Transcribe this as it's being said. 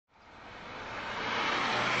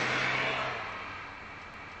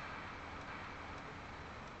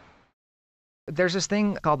There's this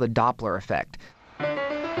thing called the Doppler effect.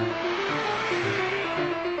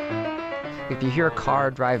 If you hear a car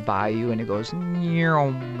drive by you and it goes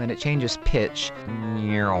and it changes pitch,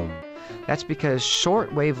 that's because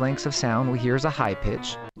short wavelengths of sound we hear as a high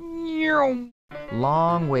pitch.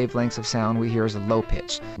 Long wavelengths of sound we hear as a low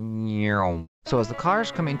pitch. So as the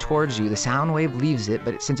car's coming towards you, the sound wave leaves it,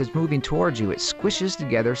 but since it's moving towards you, it squishes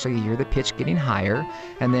together so you hear the pitch getting higher,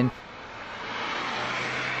 and then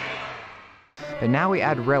but now we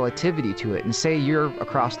add relativity to it, and say you're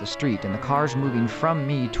across the street and the car's moving from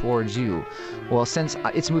me towards you. Well, since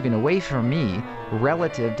it's moving away from me,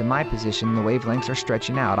 relative to my position, the wavelengths are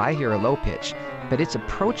stretching out. I hear a low pitch, but it's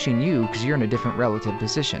approaching you because you're in a different relative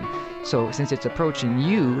position. So since it's approaching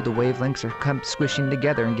you, the wavelengths are squishing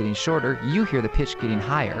together and getting shorter. You hear the pitch getting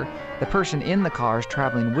higher. The person in the car is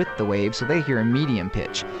traveling with the wave, so they hear a medium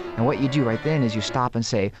pitch. And what you do right then is you stop and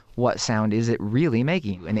say, what sound is it really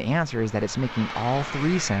making? And the answer is that it's making all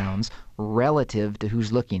three sounds relative to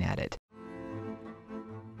who's looking at it.